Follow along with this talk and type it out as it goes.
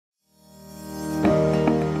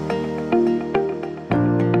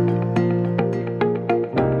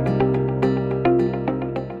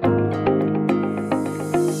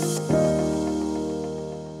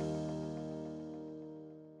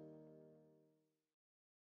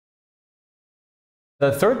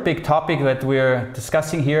The third big topic that we're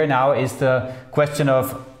discussing here now is the question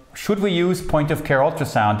of should we use point-of-care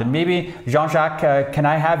ultrasound? And maybe, Jean-Jacques, can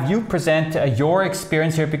I have you present your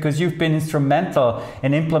experience here, because you've been instrumental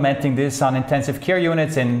in implementing this on intensive care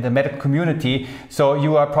units in the medical community. So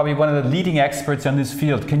you are probably one of the leading experts in this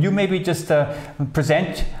field. Can you maybe just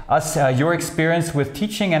present us your experience with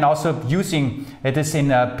teaching and also using this in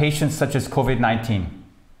patients such as COVID-19?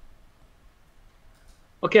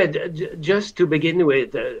 Okay, just to begin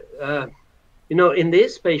with, in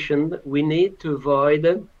this patient, we need to avoid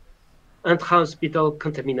intra-hospital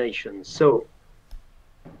contamination. So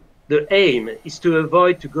the aim is to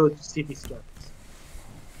avoid to go to CT scans.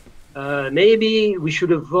 Maybe we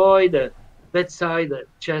should avoid bedside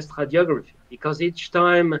chest radiography, because each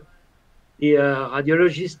time the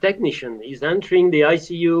radiologist technician is entering the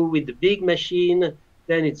ICU with the big machine,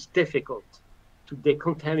 then it's difficult to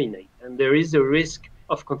decontaminate, and there is a risk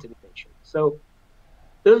of contamination. So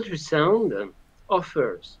ultrasound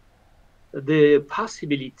offers the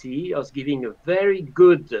possibility of giving a very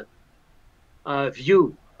good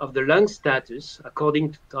view of the lung status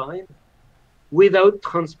according to time, without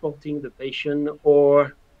transporting the patient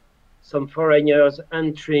or some foreigners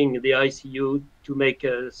entering the ICU to make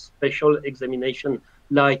a special examination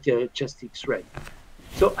like a chest X-ray.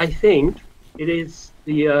 So I think it is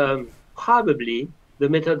the probably the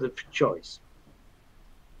method of choice.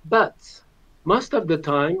 But most of the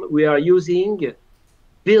time we are using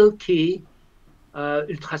bulky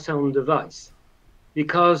ultrasound device,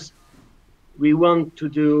 because we want to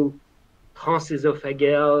do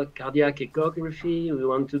transesophageal cardiac echography, we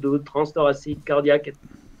want to do transthoracic cardiac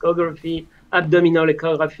echography, abdominal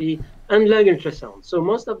echography, and lung ultrasound. So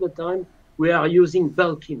most of the time we are using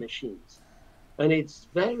bulky machines, and it's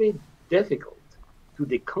very difficult to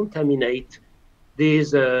decontaminate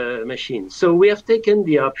these machines. So we have taken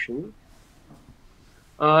the option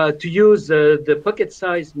to use the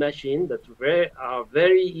pocket-sized machine that are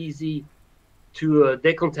very easy to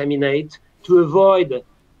decontaminate, to avoid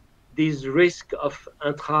this risk of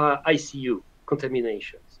intra-ICU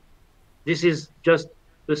contaminations. This is just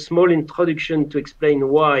a small introduction to explain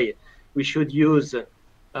why we should use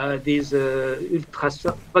these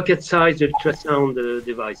pocket-sized ultrasound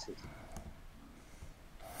devices.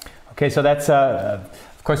 Okay, so that's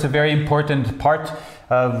of course a very important part.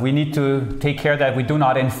 We need to take care that we do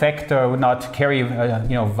not infect or not carry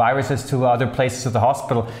viruses to other places of the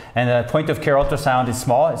hospital. And the point-of-care ultrasound is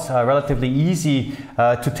small. It's relatively easy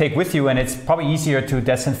to take with you, and it's probably easier to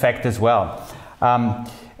disinfect as well.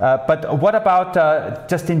 But what about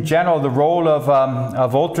just in general the role of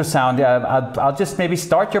ultrasound? I'll just maybe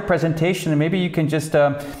start your presentation, and maybe you can just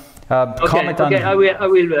comment on. Okay, I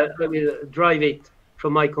will drive it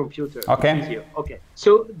from my computer. Okay. Okay.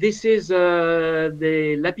 So this is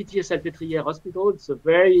the La Pitié-Salpêtrière Hospital. It's a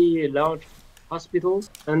very large hospital,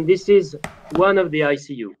 and this is one of the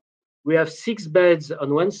ICU. We have 6 beds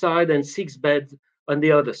on one side and 6 beds on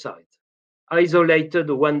the other side, isolated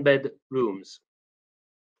 1-bed rooms.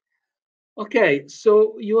 Okay,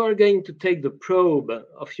 so you are going to take the probe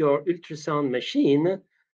of your ultrasound machine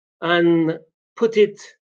and put it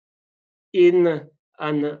in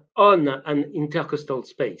on an intercostal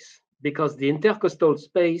space, because the intercostal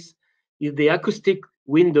space is the acoustic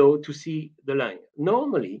window to see the lung.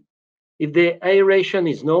 Normally, if the aeration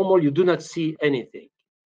is normal, you do not see anything.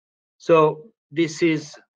 So this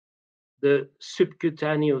is the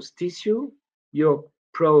subcutaneous tissue. Your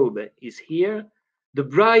probe is here. The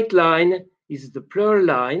bright line is the pleural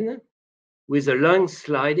line with a lung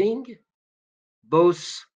sliding.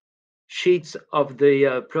 Both sheets of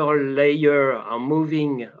the pleural layer are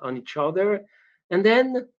moving on each other. And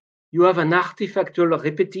then you have an artifactual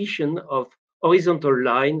repetition of horizontal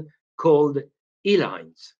line called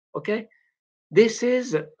E-lines, okay? This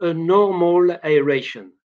is a normal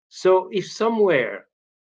aeration. So if somewhere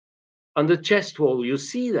on the chest wall you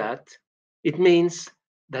see that, it means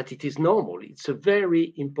that it is normal. It's a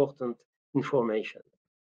very important information.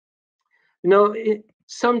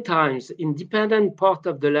 Sometimes in dependent part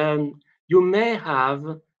of the lung, you may have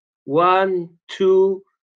 1, 2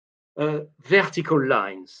 vertical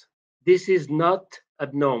lines. This is not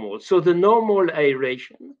abnormal. So the normal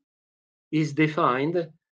aeration is defined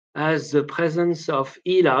as the presence of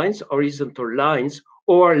E-lines, horizontal lines,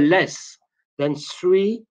 or less than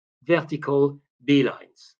 3 vertical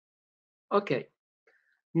B-lines. Okay,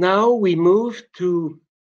 now we move to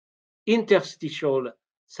interstitial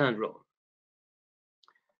syndrome.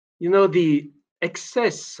 The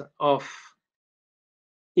excess of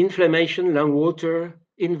inflammation, lung water,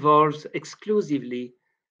 involves exclusively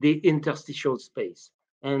the interstitial space.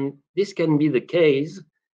 And this can be the case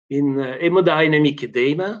in hemodynamic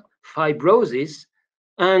edema, fibrosis,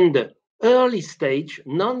 and early stage,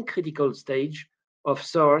 non-critical stage of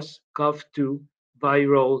SARS-CoV-2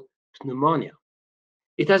 viral pneumonia.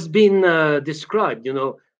 It has been described,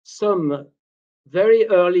 some very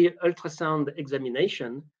early ultrasound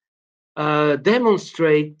examination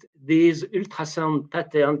demonstrate these ultrasound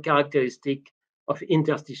pattern characteristic of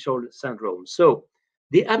interstitial syndrome. So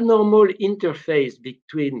the abnormal interface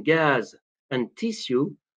between gas and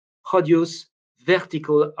tissue produce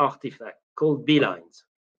vertical artifact called B-lines.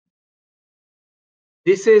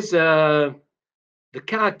 This is the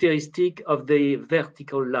characteristic of the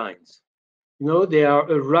vertical lines. They are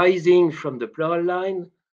arising from the pleural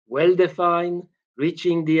line, well-defined,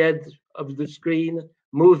 reaching the edge of the screen,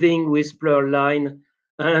 moving with pleural line,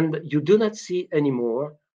 and you do not see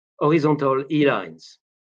anymore horizontal E-lines.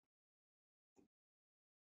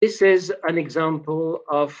 This is an example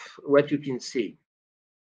of what you can see.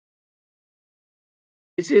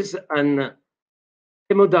 This is an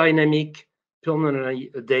hemodynamic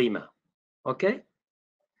pulmonary edema, okay?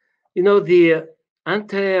 The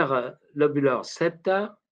interlobular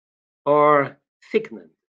septa are thickened,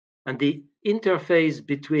 and the interface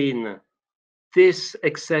between this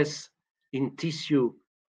excess in tissue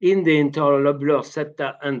in the interlobular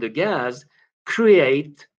septa and the gas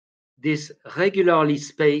create this regularly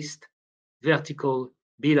spaced vertical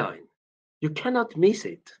B-line. You cannot miss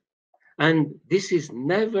it. And this is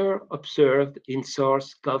never observed in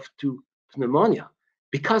SARS-CoV-2 pneumonia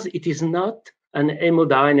because it is not an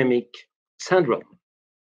hemodynamic syndrome.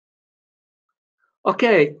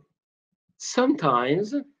 Okay,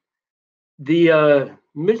 sometimes the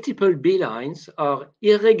multiple B-lines are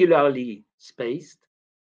irregularly spaced,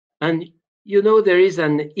 and there is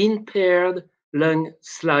an impaired lung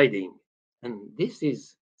sliding, and this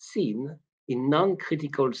is seen in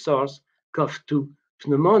non-critical SARS-CoV-2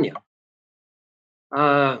 pneumonia.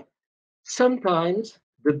 Sometimes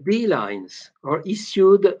the B-lines are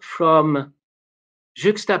issued from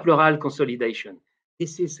juxtapleural consolidation.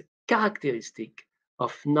 This is characteristic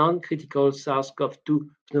of non-critical SARS-CoV-2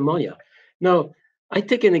 pneumonia. Now, I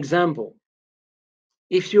take an example.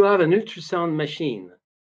 If you have an ultrasound machine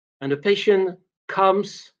and a patient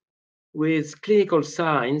comes with clinical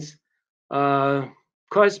signs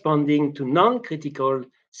corresponding to non-critical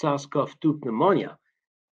SARS-CoV-2 pneumonia,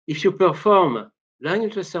 if you perform lung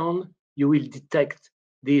ultrasound, you will detect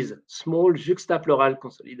these small juxtapleural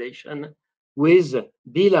consolidation with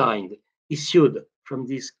B-line issued from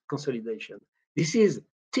this consolidation. This is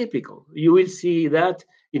typical. You will see that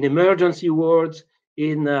in emergency wards,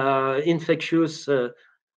 in infectious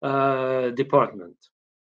department.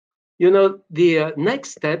 The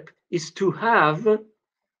next step is to have,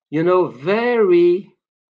 very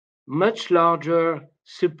much larger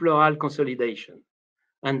subpleural consolidation.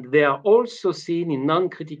 And they are also seen in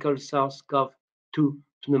non-critical SARS-CoV-2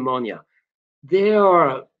 pneumonia. They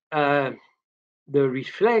are the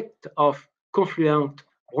reflect of confluent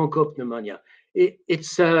bronchopneumonia.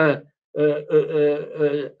 It's a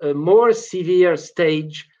more severe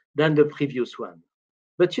stage than the previous one.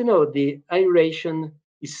 But the aeration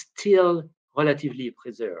is still relatively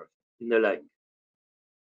preserved in the lung.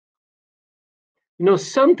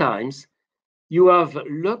 Sometimes you have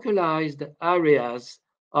localized areas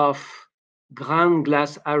of ground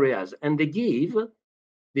glass areas, and they give,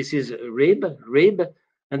 this is rib,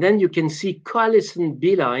 and then you can see coalescent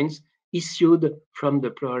B-lines issued from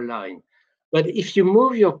the pleural line. But if you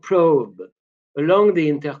move your probe along the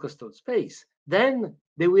intercostal space, then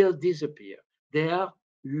they will disappear. They are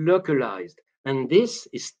localized, and this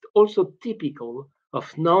is also typical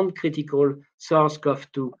of non-critical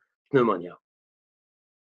SARS-CoV-2 pneumonia.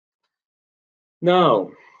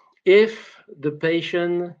 Now, if the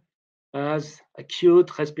patient has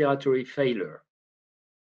acute respiratory failure,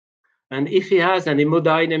 and if he has an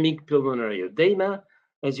hemodynamic pulmonary edema,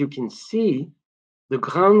 as you can see, the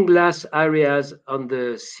ground glass areas on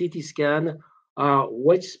the CT scan are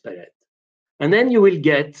wedge spallet. And then you will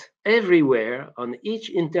get everywhere on each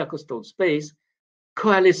intercostal space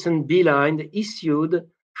coalescent B-line issued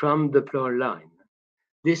from the pleural line.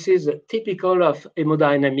 This is typical of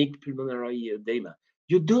hemodynamic pulmonary edema.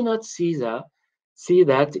 You do not see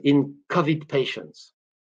that in COVID patients.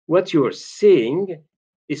 What you are seeing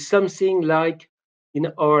is something like in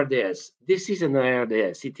ARDS. This is an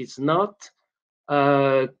ARDS. It is not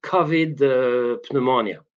COVID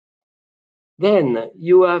pneumonia. Then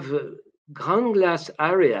you have ground glass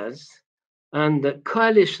areas, and the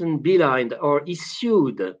coalition B-line are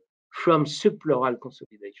issued from subpleural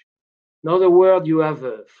consolidation. In other words, you have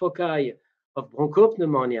a foci of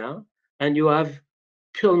bronchopneumonia, and you have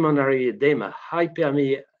pulmonary edema,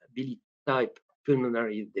 hypermeability Billy type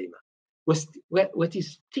pulmonary edema. What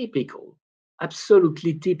is typical,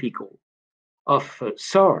 absolutely typical of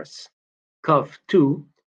SARS-CoV-2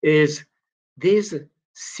 is this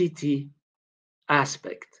CT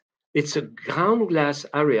aspect. It's a ground glass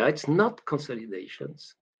area. It's not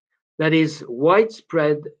consolidations. That is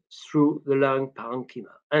widespread through the lung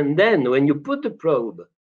parenchyma. And then when you put the probe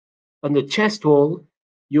on the chest wall,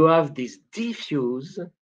 you have this diffuse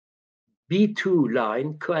B2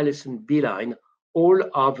 line, coalescent B line, all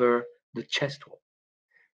over the chest wall.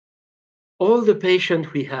 All the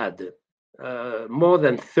patients we had, more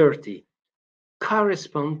than 30,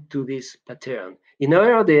 correspond to this pattern. In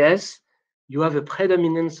RDS, you have a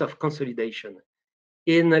predominance of consolidation.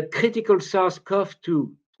 In a critical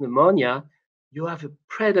SARS-CoV-2 pneumonia, you have a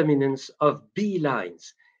predominance of B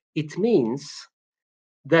lines. It means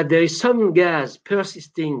that there is some gas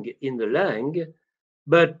persisting in the lung,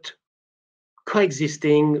 but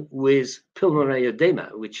coexisting with pulmonary edema,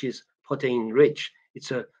 which is protein rich.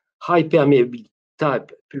 It's a high permeability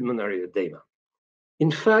type pulmonary edema.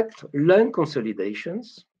 In fact, lung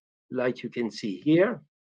consolidations, like you can see here,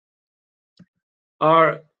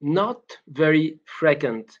 are not very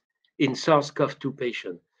frequent in SARS-CoV-2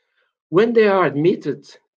 patients. When they are admitted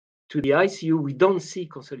to the ICU, we don't see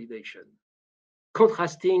consolidation,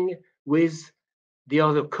 contrasting with the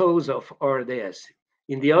other cause of RDS.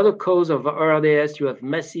 In the other cause of RDS, you have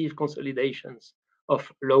massive consolidations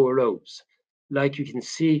of lower lobes, like you can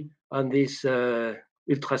see on this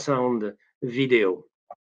ultrasound video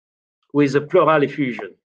with a pleural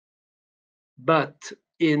effusion. But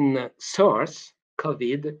in SARS,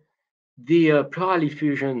 COVID, the pleural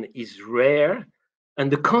effusion is rare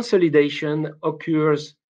and the consolidation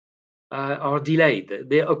occurs are delayed.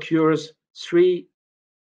 They occurs 3,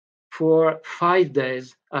 4, 5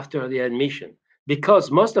 days after the admission,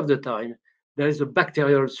 because most of the time there is a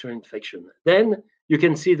bacterial infection. Then you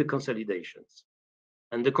can see the consolidations.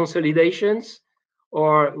 And the consolidations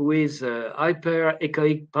are with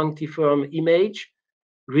hyperechoic punctiform image,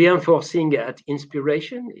 reinforcing at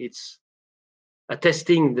inspiration. It's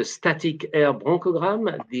attesting the static air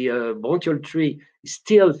bronchogram. The bronchial tree is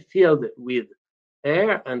still filled with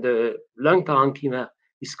air and the lung parenchyma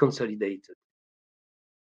is consolidated.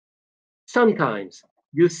 Sometimes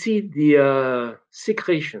you see the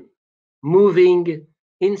secretion moving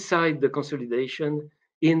inside the consolidation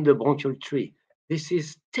in the bronchial tree. This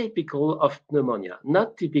is typical of pneumonia,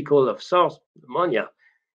 not typical of SARS pneumonia.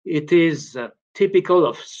 It is typical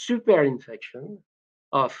of superinfection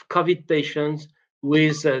of COVID patients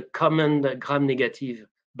with common gram-negative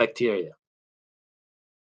bacteria.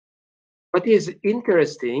 What is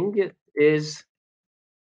interesting is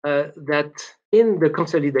that in the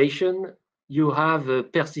consolidation, you have a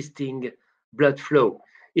persisting blood flow.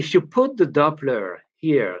 If you put the Doppler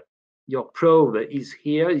here, your probe is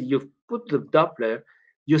here, you put the Doppler,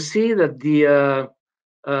 you see that the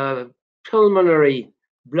pulmonary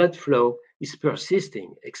blood flow is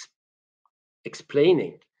persisting,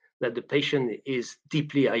 explaining that the patient is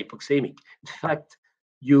deeply hypoxemic. In fact,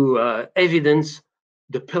 you evidence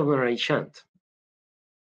the pulmonary shunt.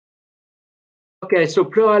 Okay, so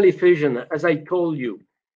pleural effusion, as I told you,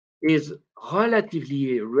 is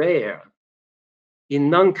relatively rare in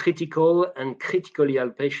non-critical and critically ill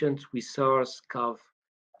patients with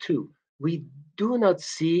SARS-CoV-2. We do not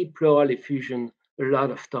see pleural effusion a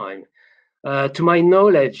lot of time. To my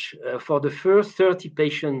knowledge, for the first 30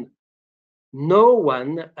 patients, no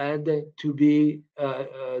one had to be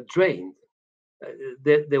drained.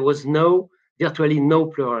 There was virtually no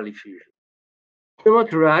pleural effusion.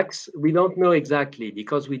 Pneumothorax, we don't know exactly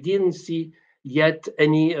because we didn't see yet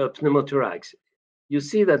any pneumothorax. You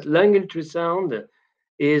see that lung ultrasound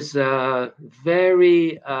is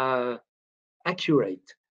very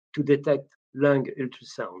accurate to detect lung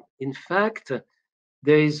ultrasound. In fact,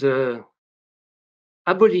 there is a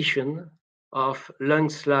abolition of lung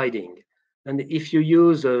sliding. And if you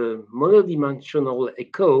use a monodimensional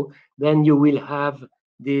echo, then you will have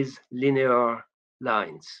these linear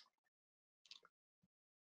lines.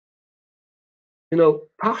 You know,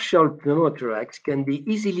 partial pneumothorax can be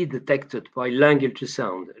easily detected by lung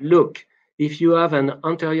ultrasound. Look, if you have an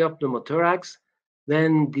anterior pneumothorax,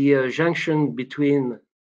 then the junction between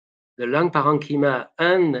the lung parenchyma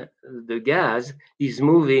and the gas is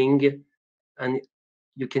moving, and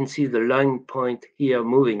you can see the lung point here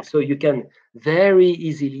moving. So you can very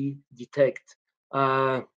easily detect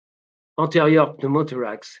anterior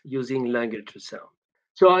pneumothorax using lung ultrasound.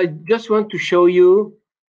 So I just want to show you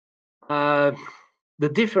the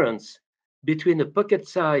difference between a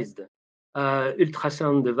pocket-sized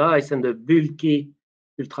ultrasound device and a bulky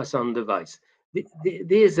ultrasound device.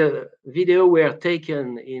 These video were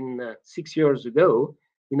taken in 6 years ago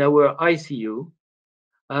in our ICU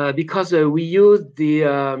because we used the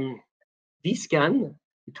V-scan.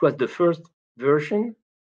 It was the first version.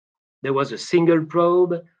 There was a single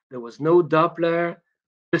probe. There was no Doppler.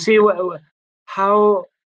 To see how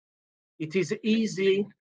it is easy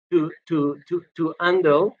to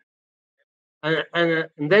handle and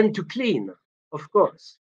then to clean, of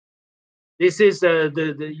course. This is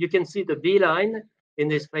you can see the B line in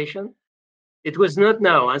this patient. It was not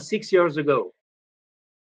now, 6 years ago.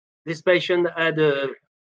 This patient had a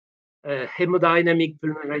hemodynamic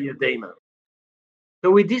pulmonary edema. So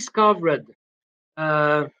we discovered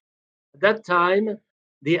at that time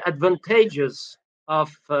the advantages of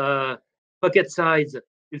pocket-sized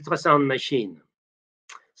ultrasound machine.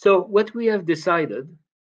 So what we have decided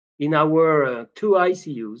in our 2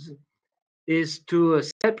 ICUs is to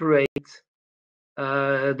separate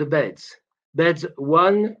the beds. Beds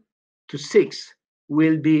 1 to 6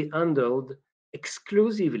 will be handled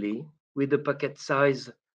exclusively with the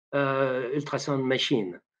pocket-sized ultrasound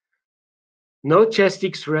machine. No chest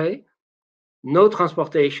X-ray, no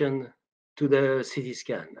transportation to the CT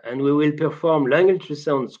scan, and we will perform lung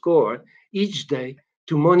ultrasound score each day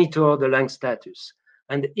to monitor the lung status.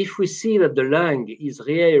 And if we see that the lung is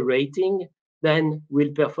reaerating, then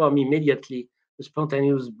we'll perform immediately a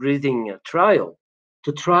spontaneous breathing trial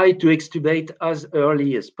to try to extubate as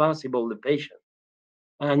early as possible the patient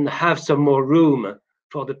and have some more room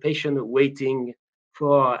for the patient waiting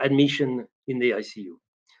for admission in the ICU.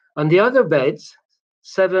 On the other beds,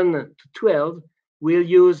 7 to 12, we'll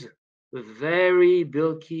use a very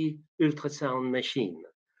bulky ultrasound machine.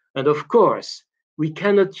 And of course, we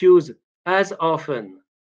cannot use as often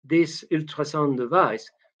this ultrasound device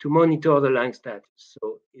to monitor the lung status.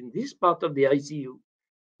 So in this part of the ICU,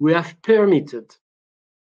 we have permitted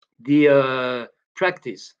the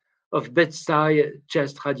practice of bedside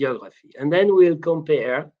chest radiography. And then we'll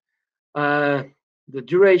compare the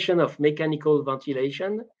duration of mechanical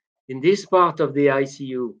ventilation. In this part of the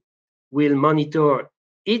ICU, we'll monitor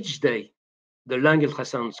each day the lung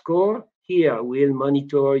ultrasound score. Here, we'll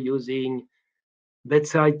monitor using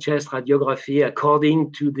bedside chest radiography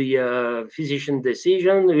according to the physician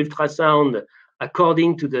decision, ultrasound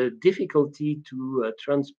according to the difficulty to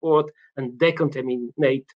transport and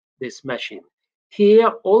decontaminate this machine. Here,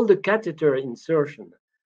 all the catheter insertion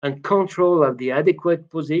and control of the adequate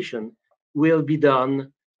position will be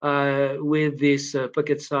done with this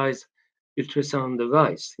pocket-sized ultrasound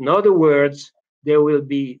device. In other words, there will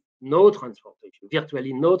be no transportation,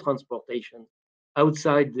 virtually no transportation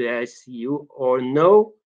outside the ICU or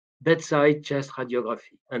no bedside chest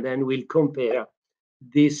radiography. And then we'll compare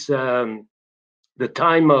this, the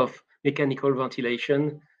time of mechanical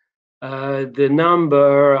ventilation, the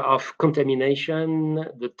number of contamination,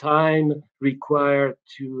 the time required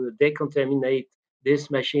to decontaminate this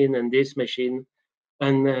machine and this machine.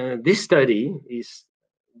 And this study is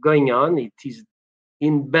going on. It is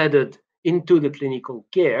embedded into the clinical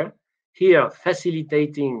care, here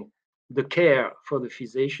facilitating the care for the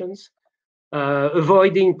physicians,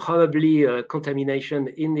 avoiding probably contamination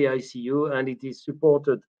in the ICU, and it is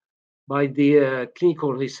supported by the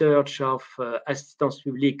clinical research of Assistance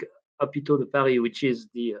Publique Hôpitaux de Paris, which is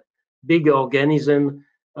the big organism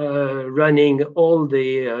running all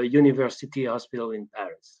the university hospital in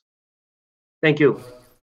Paris. Thank you.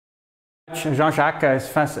 Jean-Jacques,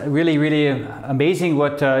 it's really, really amazing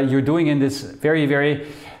what you're doing in this very, very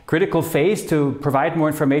critical phase to provide more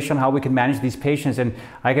information on how we can manage these patients. And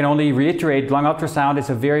I can only reiterate, lung ultrasound is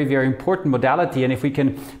a very, very important modality. And if we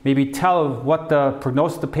can maybe tell what the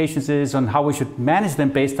prognosis of the patients is and how we should manage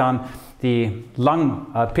them based on the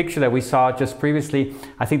lung picture that we saw just previously,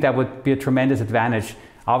 I think that would be a tremendous advantage.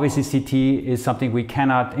 Obviously, CT is something we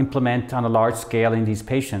cannot implement on a large scale in these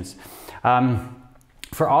patients.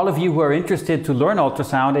 For all of you who are interested to learn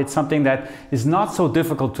ultrasound, it's something that is not so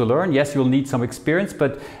difficult to learn. Yes, you'll need some experience,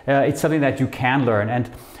 but it's something that you can learn. And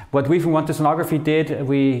what we from Quantum Sonography did,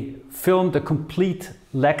 we filmed a complete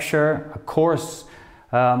lecture, a course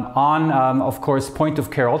on, of course, point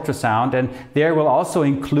of care ultrasound. And there will also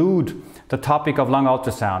include the topic of lung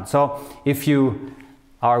ultrasound. So if you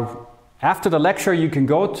are, after the lecture, you can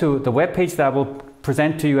go to the webpage that will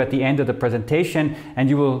present to you at the end of the presentation, and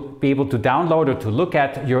you will be able to download or to look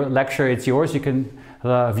at your lecture. It's yours. You can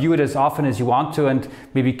view it as often as you want to and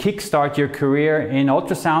maybe kickstart your career in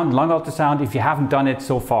ultrasound, lung ultrasound, if you haven't done it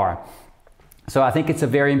so far. So I think it's a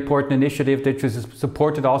very important initiative that is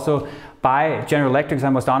supported also by General Electric. I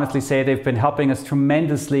must honestly say they've been helping us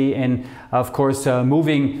tremendously in, of course,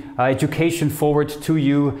 moving education forward to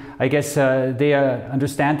you. I guess they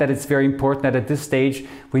understand that it's very important that at this stage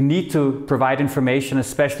we need to provide information,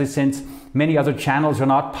 especially since many other channels are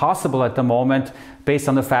not possible at the moment based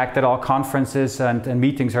on the fact that all conferences and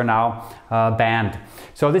meetings are now banned.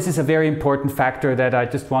 So this is a very important factor that I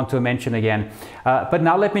just want to mention again. But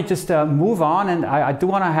now let me just move on, and I do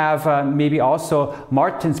want to have maybe also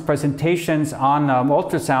Martin's presentations on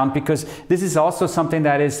ultrasound, because this is also something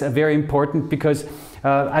that is very important because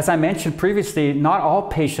as I mentioned previously, not all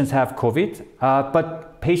patients have COVID,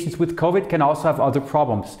 but patients with COVID can also have other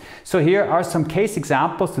problems. So here are some case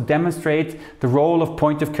examples to demonstrate the role of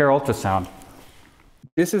point-of-care ultrasound.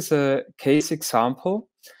 This is a case example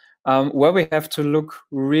where we have to look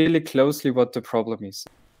really closely what the problem is.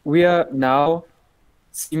 We are now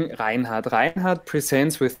seeing Reinhard. Reinhard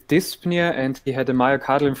presents with dyspnea, and he had a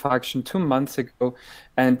myocardial infarction 2 months ago,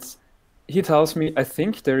 and he tells me, I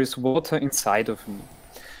think there is water inside of me.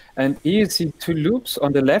 And here you see 2 loops.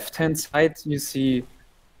 On the left-hand side, you see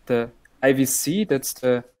the IVC, that's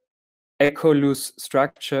the echo-loose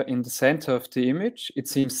structure in the center of the image. It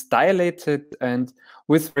seems dilated, and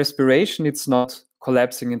with respiration, it's not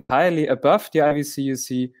collapsing entirely. Above the IVC, you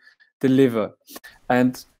see the liver.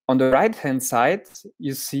 And on the right-hand side,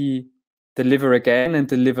 you see the liver again and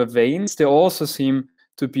the liver veins. They also seem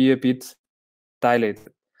to be a bit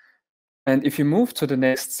dilated. And if you move to the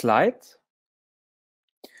next slide,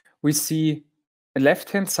 we see a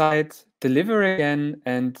left-hand side, the liver again,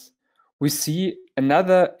 and we see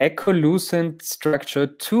another echolucent structure,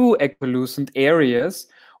 2 echolucent areas.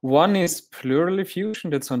 One is pleural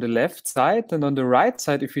effusion, that's on the left side, and on the right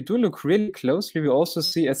side, if you do look really closely, we also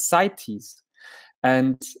see ascites.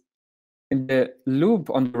 And in the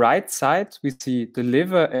loop on the right side, we see the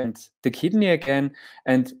liver and the kidney again,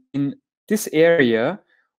 and in this area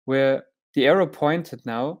where the arrow pointed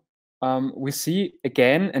now, we see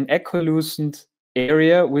again an echolucent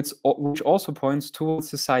area which also points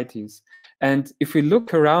towards ascites. And if we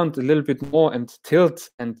look around a little bit more and tilt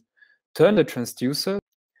and turn the transducer,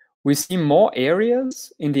 we see more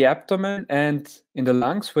areas in the abdomen and in the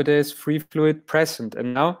lungs where there is free fluid present.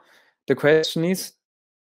 And now the question is,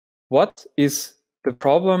 what is the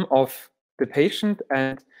problem of the patient?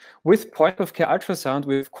 And with point-of-care ultrasound,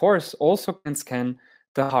 we of course also can scan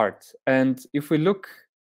the heart. And if we look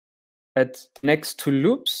at the next 2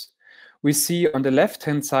 loops, we see on the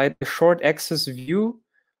left-hand side a short axis view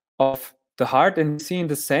of the heart, and you see in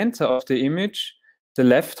the center of the image the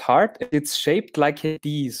left heart. It's shaped like a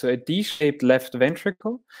D, so a D-shaped left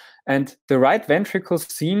ventricle, and the right ventricle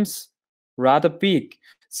seems rather big.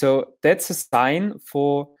 So that's a sign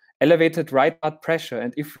for elevated right heart pressure.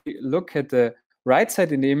 And if we look at the right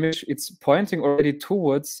side in the image, it's pointing already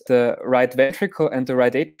towards the right ventricle and the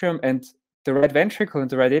right atrium, and the right ventricle and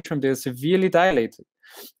the right atrium, they're severely dilated.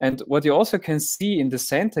 And what you also can see in the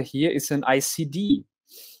center here is an ICD.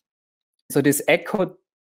 So this echo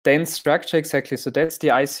dense structure, exactly. So that's the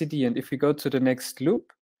ICD. And if we go to the next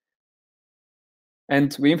loop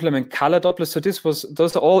and we implement color Doppler, so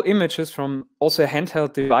those are all images from also a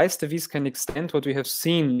handheld device, the Vscan Extend. What we have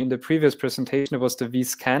seen in the previous presentation was the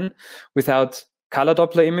Vscan without color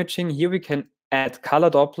Doppler imaging. Here we can add color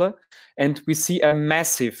Doppler and we see a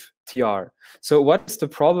massive TR. So what is the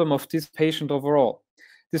problem of this patient overall?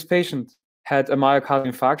 This patient had a myocardial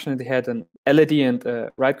infarction and he had an LAD and a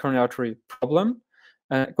right coronary artery problem.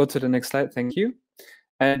 Go to the next slide, thank you.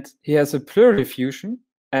 And he has a pleural effusion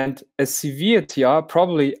and a severe TR,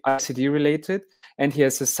 probably ICD related, and he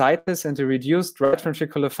has ascites and a reduced right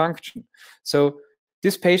ventricular function. So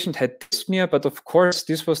this patient had dyspnea, but of course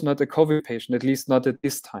this was not a COVID patient, at least not at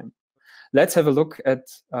this time. Let's have a look at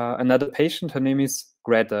another patient. Her name is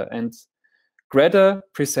Greta, and Greta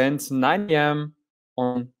presents 9 a.m.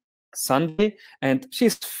 on Sunday, and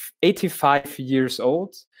she's 85 years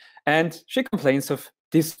old, and she complains of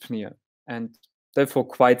dyspnea. And therefore,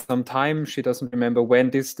 quite some time, she doesn't remember when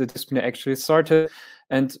the dyspnea actually started.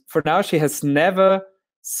 And for now, she has never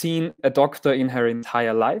seen a doctor in her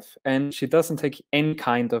entire life, and she doesn't take any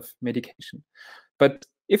kind of medication. But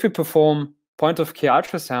if we perform point-of-care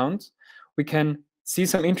ultrasound, we can see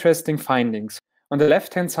some interesting findings. On the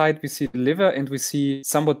left-hand side, we see the liver, and we see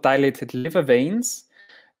somewhat dilated liver veins.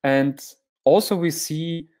 And also we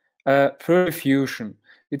see pleural effusion.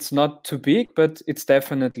 It's not too big, but it's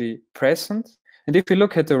definitely present. And if we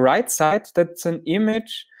look at the right side, that's an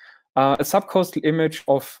image, a subcostal image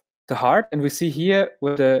of the heart. And we see here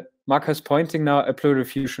where the marker is pointing now a pleural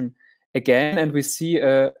effusion again. And we see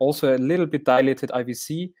also a little bit dilated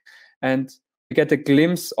IVC. And we get a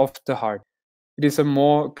glimpse of the heart. it is a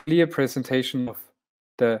more clear presentation of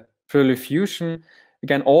the pleural effusion.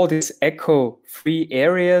 Again, all these echo-free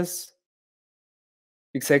areas,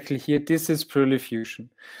 exactly here, this is pleural effusion.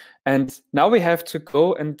 And now we have to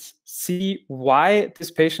go and see why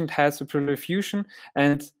this patient has a pleural effusion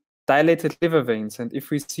and dilated liver veins. And if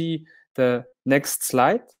we see the next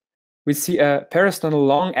slide, we see a peristernal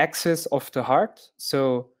long axis of the heart.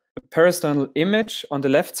 So a peristernal image on the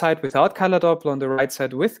left side without color Doppler, on the right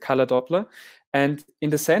side with color Doppler. And in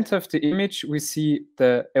the center of the image, we see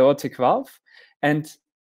the aortic valve, and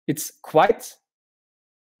it's quite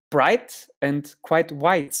bright and quite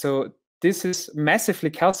white. So this is massively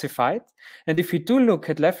calcified. And if we do look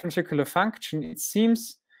at left ventricular function, it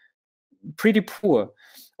seems pretty poor.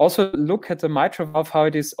 Also look at the mitral valve, how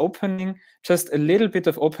it is opening, just a little bit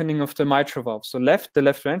of opening of the mitral valve. So the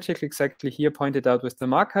left ventricle exactly here pointed out with the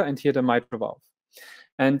marker, and here the mitral valve.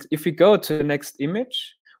 And if we go to the next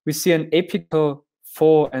image, we see an apical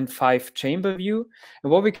 4 and 5 chamber view.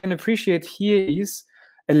 And what we can appreciate here is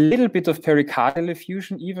a little bit of pericardial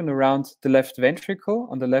effusion, even around the left ventricle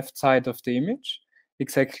on the left side of the image,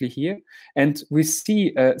 exactly here. And we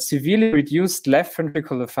see a severely reduced left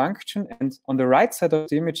ventricular function. And on the right side of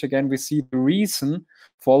the image, again, we see the reason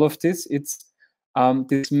for all of this. It's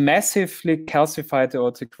this massively calcified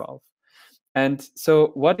aortic valve. And so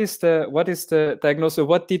what is the diagnosis?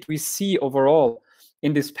 What did we see overall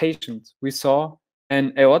in this patient? We saw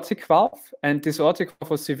an aortic valve, and this aortic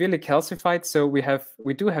valve was severely calcified. So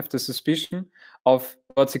we do have the suspicion of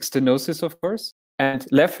aortic stenosis, of course, and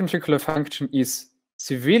left ventricular function is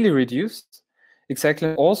severely reduced.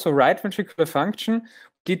 Exactly. Also, right ventricular function,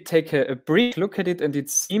 did take a brief look at it, and it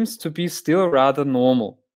seems to be still rather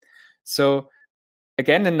normal. So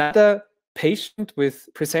again, another patient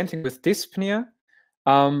presenting with dyspnea,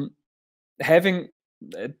 having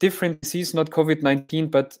a different disease, not COVID-19,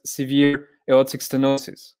 but severe aortic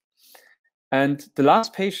stenosis. And the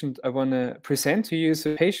last patient I want to present to you is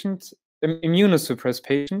a patient, an immunosuppressed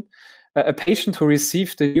patient, a patient who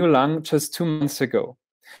received a new lung just 2 months ago.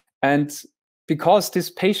 And because this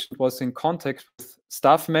patient was in contact with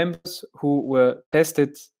staff members who were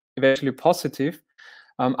tested eventually positive,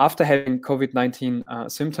 after having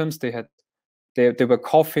COVID-19 symptoms, they were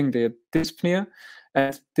coughing, they had dyspnea,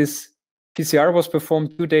 and this PCR was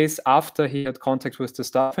performed 2 days after he had contact with the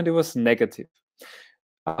staff, and it was negative.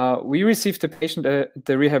 We received the patient at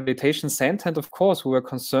the rehabilitation center, and of course we were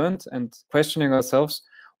concerned and questioning ourselves,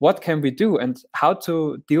 what can we do and how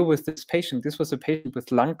to deal with this patient? This was a patient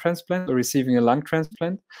with lung transplant or receiving a lung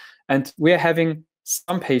transplant, and we are having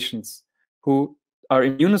some patients who are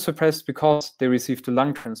immunosuppressed because they received a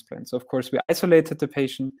lung transplant. So of course we isolated the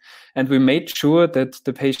patient, and we made sure that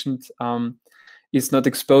the patient is not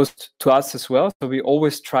exposed to us as well. So we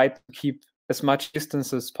always tried to keep as much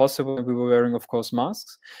distance as possible, and we were wearing, of course,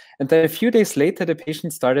 masks. And then a few days later, the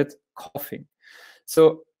patient started coughing.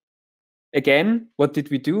 So again, what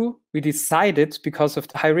did we do? We decided, because of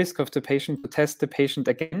the high risk of the patient, to test the patient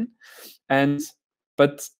again.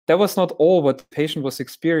 But that was not all what the patient was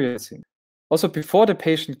experiencing. Also, before the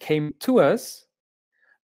patient came to us,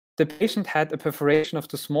 the patient had a perforation of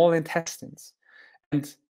the small intestines.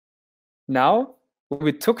 And now, when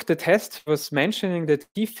we took the test, he was mentioning that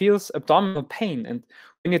he feels abdominal pain. And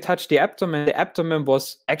when you touch the abdomen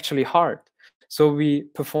was actually hard. So we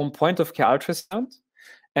performed point-of-care ultrasound.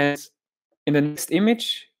 And in the next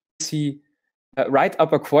image, we see right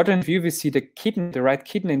upper quadrant view, we see the kidney, the right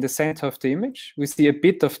kidney in the center of the image. We see a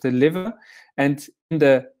bit of the liver. And in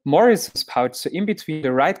the Morrison's pouch, so in between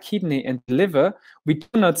the right kidney and the liver, we do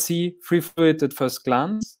not see free fluid at first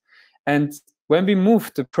glance. And when we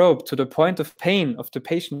moved the probe to the point of pain of the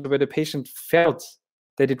patient, where the patient felt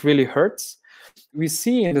that it really hurts, we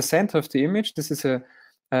see in the center of the image, this is a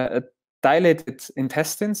dilated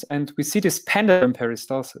intestines, and we see this pendulum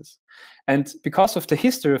peristalsis. And because of the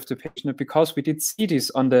history of the patient, because we did see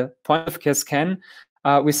this on the point-of-care scan,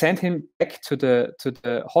 we sent him back to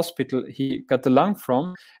the hospital he got the lung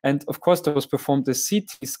from. And of course, there was performed a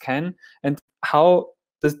CT scan. And how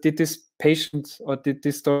did this patient, or did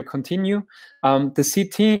this story continue? The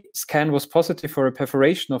CT scan was positive for a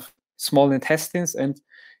perforation of small intestines, and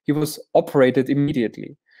he was operated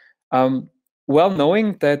immediately. Well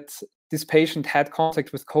knowing that this patient had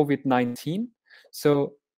contact with COVID-19.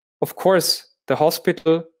 So, of course, the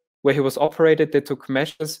hospital where he was operated, they took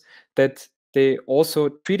measures that they also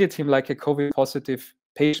treated him like a COVID-positive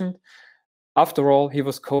patient. After all, he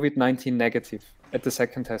was COVID-19 negative at the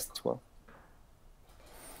second test as well.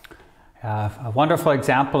 A wonderful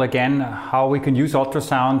example, again, how we can use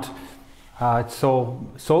ultrasound so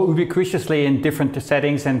ubiquitously in different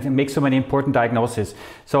settings and makes so many important diagnoses.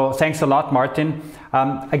 So thanks a lot, Martin.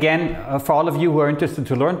 Again, for all of you who are interested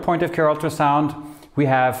to learn point-of-care ultrasound, we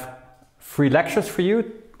have free lectures for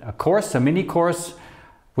you, a mini course,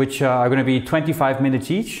 which are going to be 25 minutes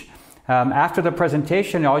each. After the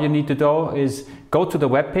presentation, all you need to do is go to the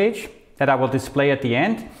webpage that I will display at the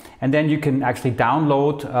end, and then you can actually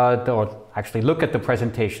download or actually look at the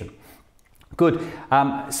presentation. Good.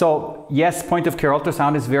 So yes, point-of-care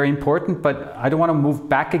ultrasound is very important, but I don't want to move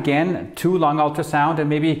back again to lung ultrasound, and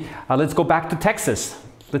maybe let's go back to Texas.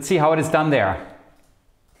 Let's see how it is done there.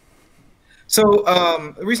 So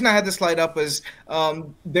the reason I had this slide up is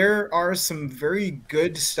there are some very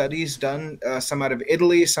good studies done, some out of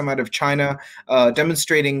Italy, some out of China,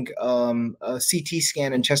 demonstrating CT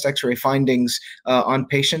scan and chest X-ray findings on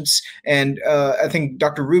patients. And I think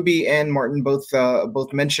Dr. Ruby and Martin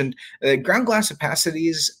both mentioned ground glass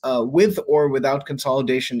opacities with or without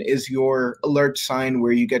consolidation is your alert sign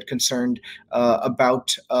where you get concerned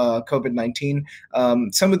about COVID-19.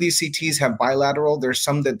 Some of these CTs have bilateral. There's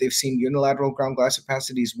some that they've seen unilateral ground glass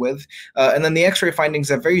opacities with. And then the X-ray findings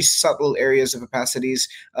have very subtle areas of opacities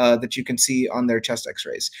that you can see on their chest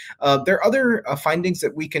X-rays. There are other findings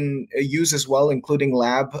that we can use as well, including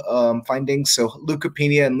lab findings. So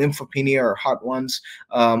leukopenia and lymphopenia are hot ones.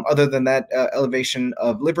 Other than that, elevation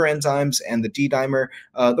of liver enzymes and the D-dimer.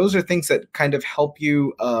 Those are things that kind of help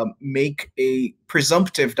you make a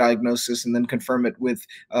presumptive diagnosis and then confirm it with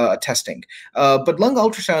testing. But lung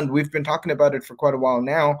ultrasound, we've been talking about it for quite a while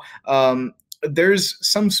now. There's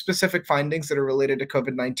some specific findings that are related to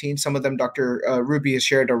COVID-19. Some of them Dr. Ruby has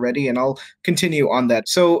shared already, and I'll continue on that.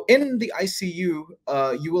 So in the ICU,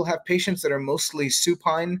 you will have patients that are mostly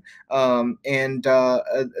supine, and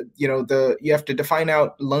you have to define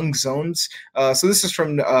out lung zones. So this is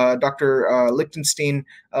from Dr. Lichtenstein,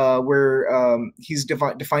 where he's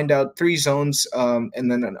defined out 3 zones,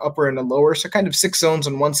 and then an upper and a lower. So kind of 6 zones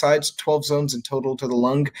on one side, so 12 zones in total to the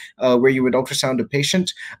lung, where you would ultrasound a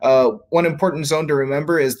patient. One important zone to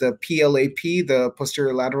remember is the PLAP, the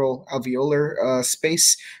posterior lateral alveolar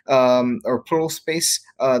space, or pleural space,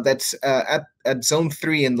 that's at zone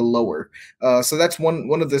 3 in the lower. So that's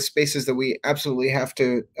one of the spaces that we absolutely have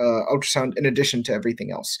to ultrasound in addition to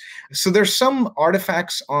everything else. So there's some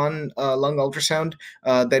artifacts on lung ultrasound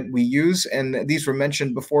that we use, and these were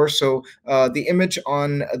mentioned before. So the image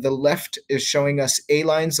on the left is showing us A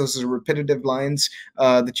lines. Those are repetitive lines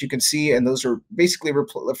that you can see, and those are basically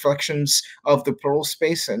reflections of the pleural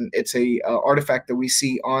space, and it's a artifact that we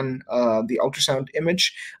see on the ultrasound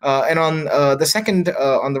image. And on the second,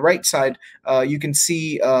 on the right side, you can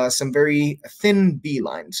see some very thin B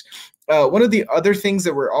lines. One of the other things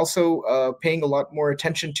that we're also paying a lot more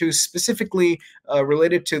attention to, specifically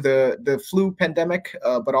related to the flu pandemic,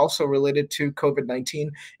 but also related to COVID-19,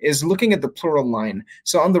 is looking at the pleural line.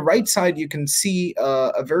 So on the right side, you can see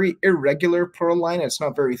a very irregular pleural line. It's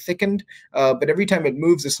not very thickened, but every time it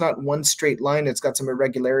moves, it's not one straight line. It's got some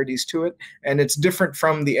irregularities to it, and it's different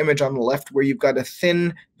from the image on the left, where you've got a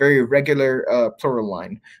thin, very regular pleural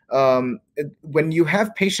line. When you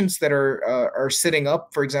have patients that are sitting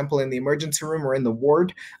up, for example, in the emergency room or in the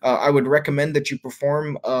ward, I would recommend that you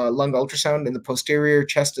perform lung ultrasound in the posterior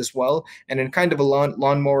chest as well, and in kind of a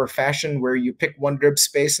lawnmower fashion, where you pick one rib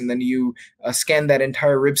space and then you scan that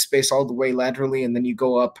entire rib space all the way laterally, and then you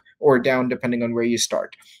go up or down depending on where you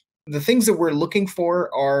start. The things that we're looking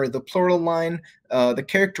for are the pleural line, the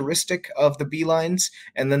characteristic of the B lines,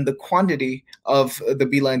 and then the quantity of the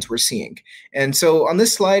B lines we're seeing. And so on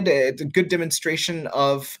this slide, it's a good demonstration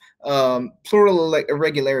of pleural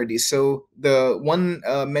irregularities. So the one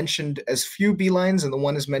mentioned as few B lines and the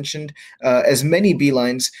one is mentioned as many B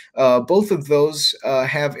lines. Both of those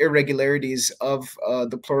have irregularities of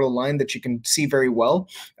the pleural line that you can see very well.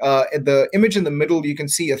 The image in the middle, you can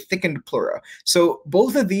see a thickened pleura. So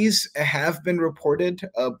both of these have been reported,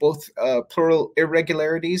 both pleural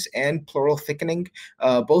irregularities and pleural thickening.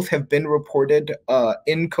 Both have been reported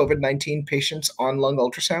in COVID-19 patients on lung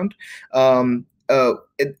ultrasound.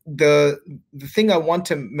 The thing I want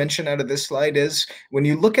to mention out of this slide is when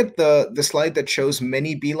you look at the slide that shows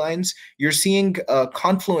many B lines, you're seeing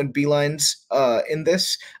confluent B lines in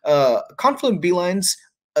this. Confluent B lines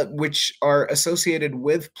which are associated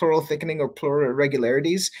with pleural thickening or pleural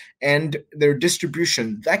irregularities and their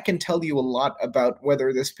distribution, that can tell you a lot about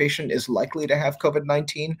whether this patient is likely to have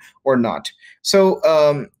COVID-19 or not. So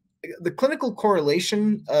the clinical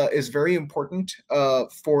correlation is very important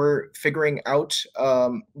for figuring out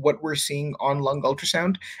what we're seeing on lung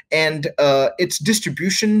ultrasound, and its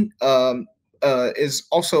distribution is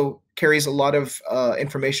also carries a lot of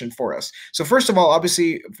information for us. So first of all,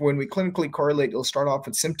 obviously, when we clinically correlate, it'll start off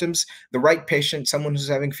with symptoms. The right patient, someone who's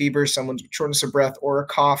having fever, someone with shortness of breath, or a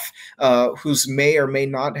cough, who's may or may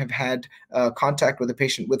not have had contact with a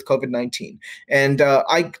patient with COVID-19. And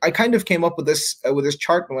I kind of came up with this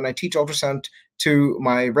chart when I teach ultrasound to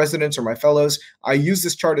my residents or my fellows. I use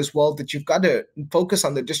this chart as well, that you've got to focus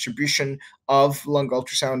on the distribution of lung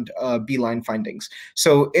ultrasound B-line findings.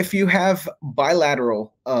 So if you have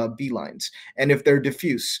bilateral B-lines, and if they're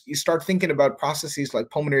diffuse, you start thinking about processes like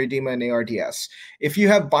pulmonary edema and ARDS. If you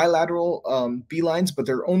have bilateral B-lines, but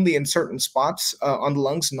they're only in certain spots on the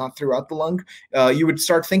lungs, not throughout the lung, you would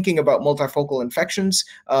start thinking about multifocal infections.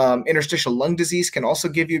 Interstitial lung disease can also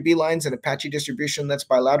give you B-lines and a patchy distribution that's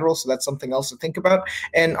bilateral, so that's something else to think about.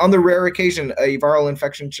 And on the rare occasion, a viral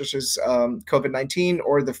infection such as COVID-19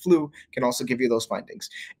 or the flu can also give you those findings.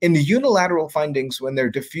 In the unilateral findings, when they're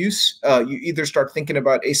diffuse, you either start thinking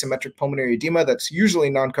about asymmetric pulmonary edema that's usually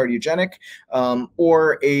non-cardiogenic,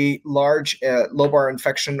 or a large lobar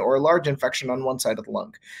infection or a large infection on one side of the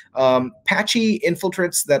lung. Patchy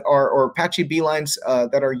infiltrates that are, or patchy B-lines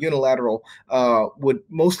that are unilateral would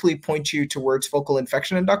mostly point you towards focal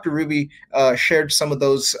infection, and Dr. Ruby shared some of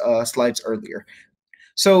those slides earlier.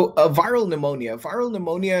 So viral pneumonia. Viral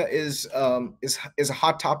pneumonia is a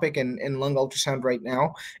hot topic in lung ultrasound right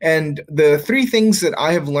now. And the three things that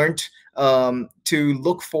I have learned to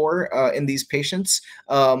look for in these patients,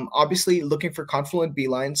 obviously looking for confluent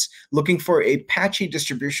B-lines, looking for a patchy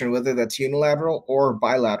distribution, whether that's unilateral or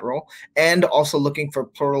bilateral, and also looking for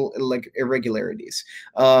pleural irregularities.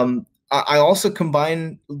 I also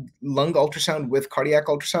combine lung ultrasound with cardiac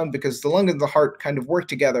ultrasound because the lung and the heart kind of work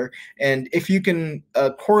together. And if you can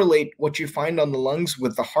correlate what you find on the lungs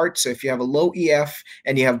with the heart, so if you have a low EF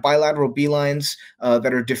and you have bilateral B-lines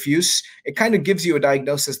that are diffuse, it kind of gives you a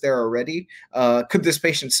diagnosis there already. Could this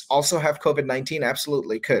patient also have COVID-19?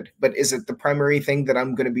 Absolutely could. But is it the primary thing that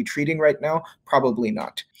I'm going to be treating right now? Probably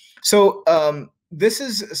not. So this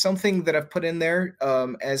is something that I've put in there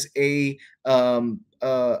as a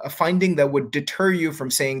finding that would deter you from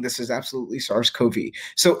saying this is absolutely SARS-CoV.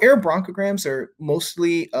 So air bronchograms are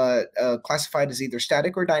mostly classified as either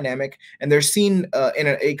static or dynamic, and they're seen in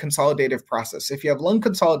a consolidative process. If you have lung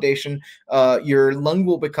consolidation, your lung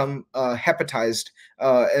will become hepatized,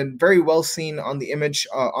 and very well seen on the image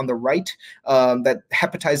on the right, that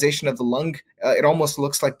hepatization of the lung. It almost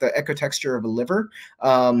looks like the ecotexture of a liver.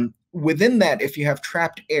 Within that, if you have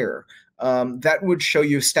trapped air, that would show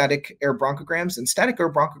you static air bronchograms, and static air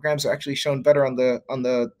bronchograms are actually shown better on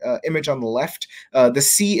the image on the left. The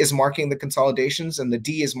C is marking the consolidations, and the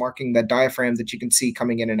D is marking the diaphragm that you can see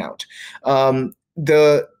coming in and out.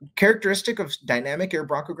 The characteristic of dynamic air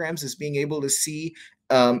bronchograms is being able to see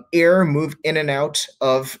air move in and out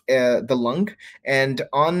of the lung. And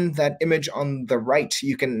on that image on the right,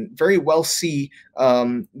 you can very well see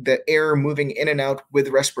the air moving in and out with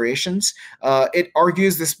respirations. It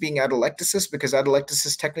argues this being atelectasis because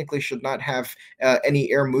atelectasis technically should not have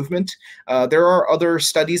any air movement. There are other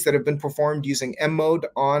studies that have been performed using M mode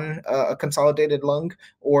on a consolidated lung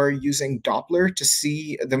or using Doppler to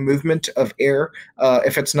see the movement of air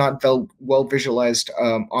if it's not well visualized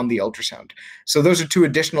on the ultrasound. So those are two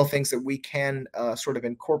additional things that we can sort of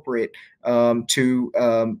incorporate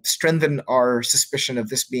to strengthen our suspicion of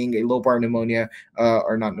this being a lobar pneumonia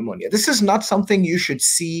or not pneumonia. This is not something you should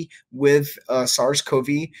see with SARS-CoV.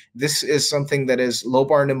 This is something that is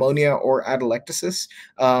lobar pneumonia or atelectasis.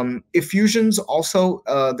 Effusions also,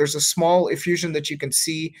 there's a small effusion that you can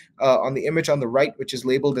see on the image on the right, which is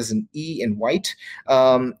labeled as an E in white.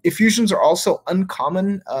 Effusions are also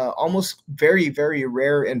uncommon, almost very, very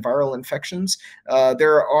rare in viral infections.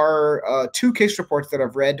 There are 2 case reports that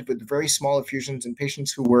I've read with very small effusions in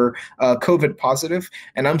patients who were COVID positive,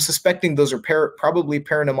 and I'm suspecting those are probably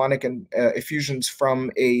parapneumonic effusions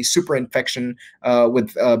from a superinfection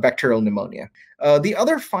with bacterial pneumonia. The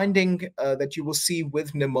other finding that you will see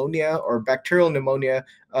with pneumonia or bacterial pneumonia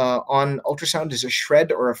on ultrasound is a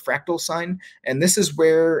shred or a fractal sign. And this is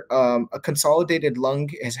where a consolidated lung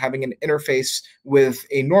is having an interface with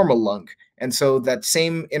a normal lung. And so that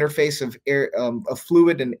same interface of air, of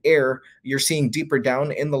fluid and air, you're seeing deeper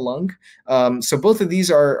down in the lung. So both of these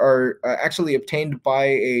are actually obtained by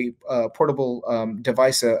a portable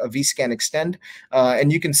device, a vScan Extend.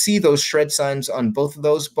 And you can see those shred signs on both of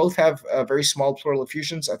those. Both have very small pleural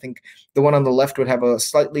effusions. I think the one on the left would have a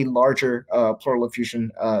slightly larger pleural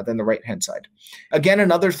effusion than the right-hand side. Again,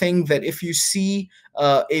 another thing that if you see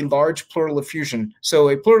a large pleural effusion, so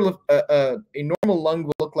a normal lung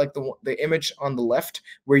will look like the image image on the left,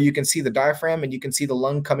 where you can see the diaphragm and you can see the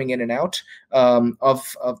lung coming in and out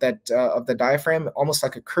of the diaphragm, almost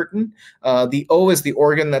like a curtain. The O is the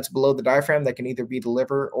organ that's below the diaphragm that can either be the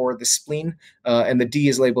liver or the spleen, and the D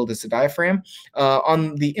is labeled as the diaphragm.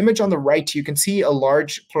 On the image on the right, you can see a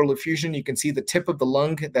large pleural effusion. You can see the tip of the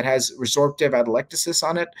lung that has resorptive atelectasis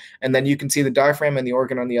on it, and then you can see the diaphragm and the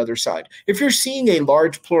organ on the other side. If you're seeing a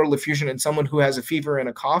large pleural effusion in someone who has a fever and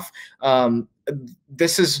a cough,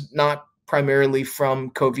 this is not primarily from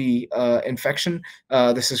COVID infection.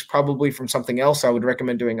 This is probably from something else. I would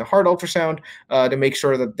recommend doing a heart ultrasound to make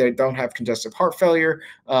sure that they don't have congestive heart failure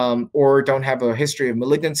or don't have a history of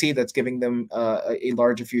malignancy that's giving them a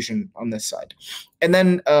large effusion on this side. And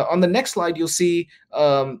then on the next slide, you'll see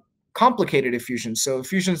complicated effusions, so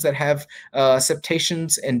effusions that have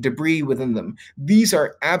septations and debris within them. These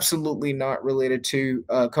are absolutely not related to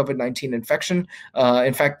COVID-19 infection.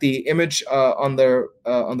 In fact, the image on the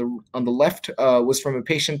left was from a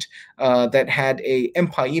patient that had a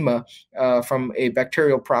empyema from a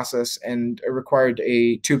bacterial process and required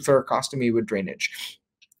a tube thoracostomy with drainage.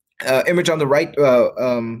 Image on the right,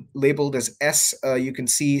 labeled as S, you can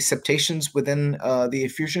see septations within the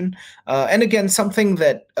effusion. And again, something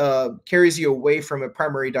that carries you away from a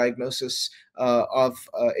primary diagnosis of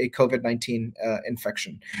a COVID-19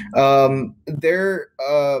 infection.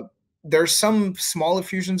 There's some small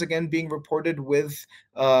effusions, again, being reported with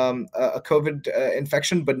a COVID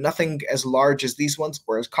infection, but nothing as large as these ones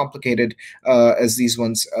or as complicated as these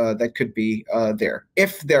ones that could be there.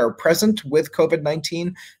 If they're present with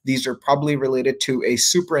COVID-19, these are probably related to a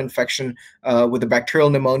superinfection with a bacterial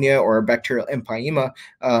pneumonia or a bacterial empyema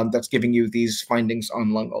that's giving you these findings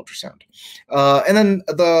on lung ultrasound. And then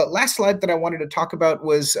the last slide that I wanted to talk about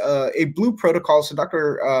was a blue protocol. So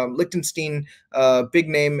Dr. Lichtenstein, big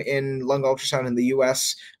name in lung ultrasound in the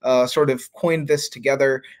US, sort of coined this together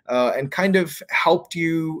and kind of helped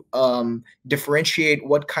you differentiate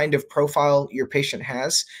what kind of profile your patient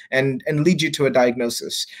has and lead you to a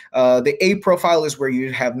diagnosis. The A profile is where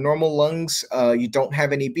you have normal lungs, you don't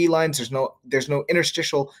have any B lines, there's no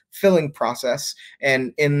interstitial filling process,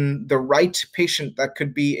 and in the right patient, that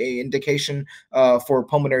could be an indication for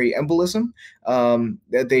pulmonary embolism.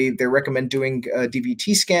 They recommend doing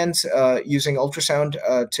DVT scans using ultrasound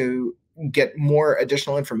to get more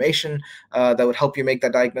additional information that would help you make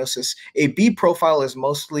that diagnosis. A B profile is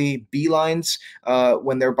mostly B lines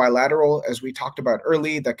when they're bilateral, as we talked about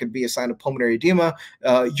early. That could be a sign of pulmonary edema.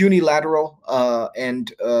 Unilateral,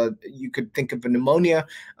 and you could think of a pneumonia.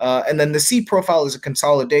 And then the C profile is a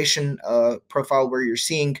consolidation profile where you're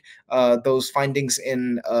seeing those findings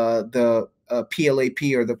in the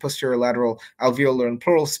PLAP, or the posterior lateral alveolar and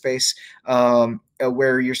pleural space,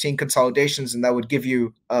 where you're seeing consolidations, and that would give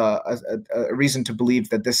you a reason to believe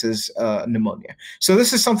that this is pneumonia. So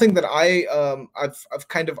this is something that I've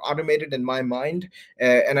kind of automated in my mind,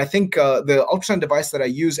 and I think the ultrasound device that I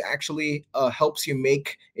use actually helps you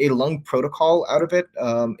make a lung protocol out of it.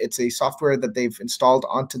 It's a software that they've installed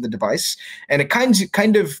onto the device, and it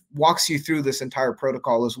kind of walks you through this entire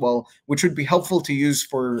protocol as well, which would be helpful to use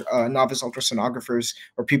for novice ultrasonographers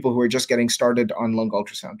or people who are just getting started on lung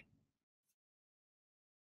ultrasound.